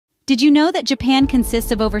Did you know that Japan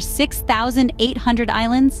consists of over 6,800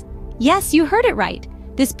 islands? Yes, you heard it right.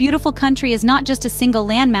 This beautiful country is not just a single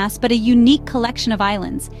landmass but a unique collection of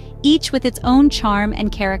islands, each with its own charm and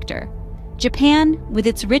character. Japan, with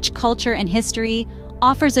its rich culture and history,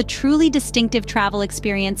 offers a truly distinctive travel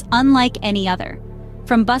experience unlike any other.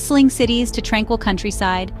 From bustling cities to tranquil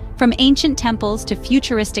countryside, from ancient temples to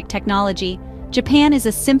futuristic technology, Japan is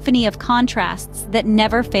a symphony of contrasts that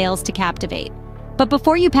never fails to captivate. But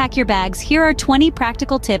before you pack your bags, here are 20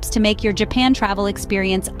 practical tips to make your Japan travel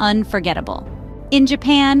experience unforgettable. In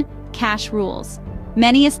Japan, cash rules.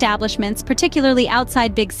 Many establishments, particularly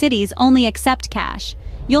outside big cities, only accept cash.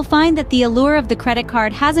 You'll find that the allure of the credit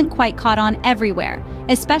card hasn't quite caught on everywhere,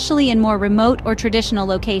 especially in more remote or traditional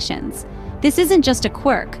locations. This isn't just a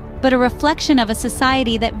quirk, but a reflection of a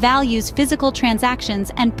society that values physical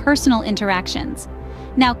transactions and personal interactions.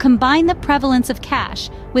 Now combine the prevalence of cash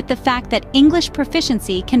with the fact that English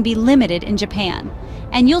proficiency can be limited in Japan,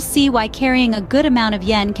 and you'll see why carrying a good amount of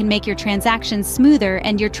yen can make your transactions smoother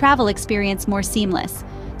and your travel experience more seamless.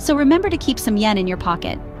 So remember to keep some yen in your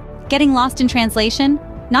pocket. Getting lost in translation?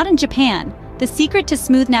 Not in Japan. The secret to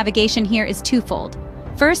smooth navigation here is twofold.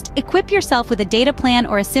 First, equip yourself with a data plan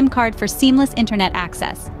or a SIM card for seamless internet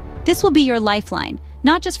access. This will be your lifeline,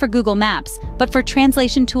 not just for Google Maps, but for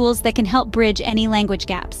translation tools that can help bridge any language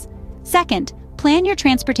gaps. Second, plan your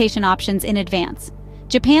transportation options in advance.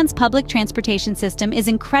 Japan's public transportation system is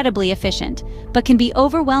incredibly efficient, but can be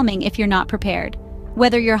overwhelming if you're not prepared.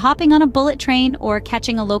 Whether you're hopping on a bullet train or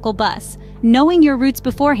catching a local bus, knowing your routes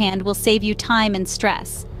beforehand will save you time and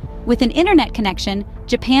stress. With an internet connection,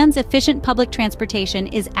 Japan's efficient public transportation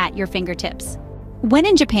is at your fingertips. When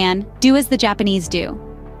in Japan, do as the Japanese do.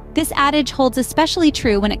 This adage holds especially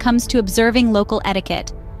true when it comes to observing local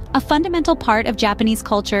etiquette. A fundamental part of Japanese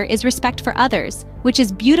culture is respect for others, which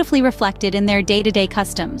is beautifully reflected in their day-to-day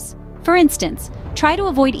customs. For instance, try to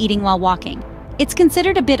avoid eating while walking. It's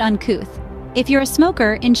considered a bit uncouth. If you're a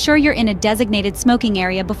smoker, ensure you're in a designated smoking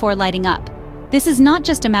area before lighting up. This is not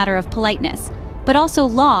just a matter of politeness, but also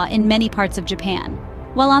law in many parts of Japan.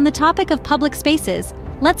 While on the topic of public spaces,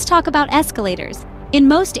 let's talk about escalators. In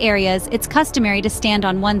most areas, it's customary to stand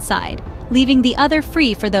on one side, leaving the other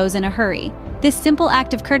free for those in a hurry. This simple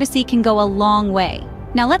act of courtesy can go a long way.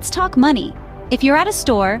 Now let's talk money. If you're at a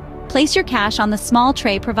store, place your cash on the small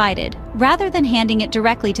tray provided, rather than handing it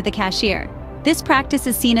directly to the cashier. This practice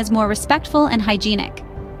is seen as more respectful and hygienic.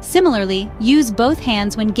 Similarly, use both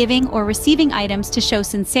hands when giving or receiving items to show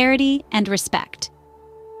sincerity and respect.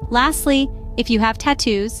 Lastly, if you have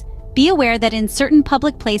tattoos, be aware that in certain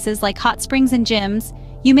public places like hot springs and gyms,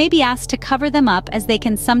 you may be asked to cover them up as they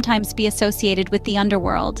can sometimes be associated with the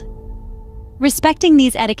underworld. Respecting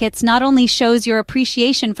these etiquettes not only shows your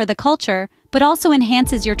appreciation for the culture, but also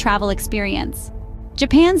enhances your travel experience.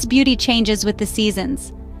 Japan's beauty changes with the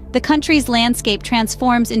seasons. The country's landscape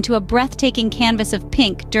transforms into a breathtaking canvas of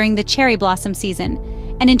pink during the cherry blossom season,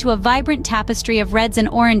 and into a vibrant tapestry of reds and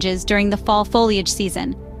oranges during the fall foliage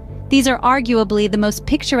season. These are arguably the most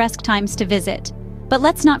picturesque times to visit. But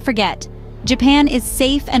let's not forget, Japan is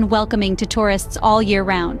safe and welcoming to tourists all year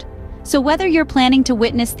round. So whether you're planning to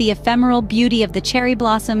witness the ephemeral beauty of the cherry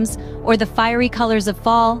blossoms, or the fiery colors of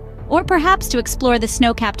fall, or perhaps to explore the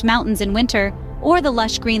snow-capped mountains in winter, or the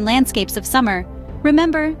lush green landscapes of summer,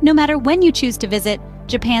 remember, no matter when you choose to visit,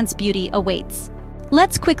 Japan's beauty awaits.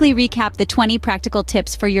 Let's quickly recap the 20 practical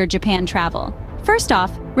tips for your Japan travel. First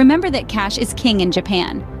off, remember that cash is king in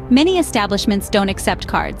Japan. Many establishments don't accept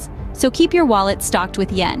cards, so keep your wallet stocked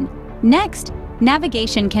with yen. Next,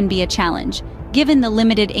 navigation can be a challenge, given the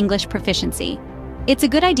limited English proficiency. It's a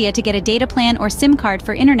good idea to get a data plan or SIM card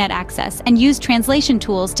for internet access and use translation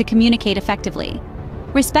tools to communicate effectively.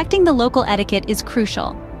 Respecting the local etiquette is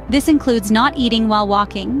crucial. This includes not eating while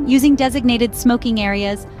walking, using designated smoking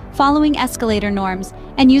areas, following escalator norms,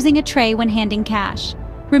 and using a tray when handing cash.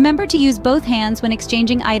 Remember to use both hands when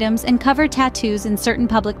exchanging items and cover tattoos in certain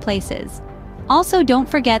public places. Also, don't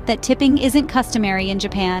forget that tipping isn't customary in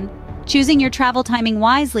Japan. Choosing your travel timing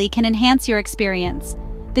wisely can enhance your experience.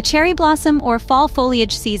 The cherry blossom or fall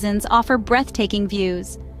foliage seasons offer breathtaking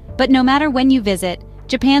views. But no matter when you visit,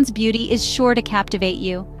 Japan's beauty is sure to captivate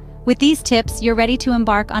you. With these tips, you're ready to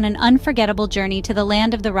embark on an unforgettable journey to the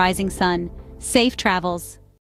land of the rising sun. Safe travels!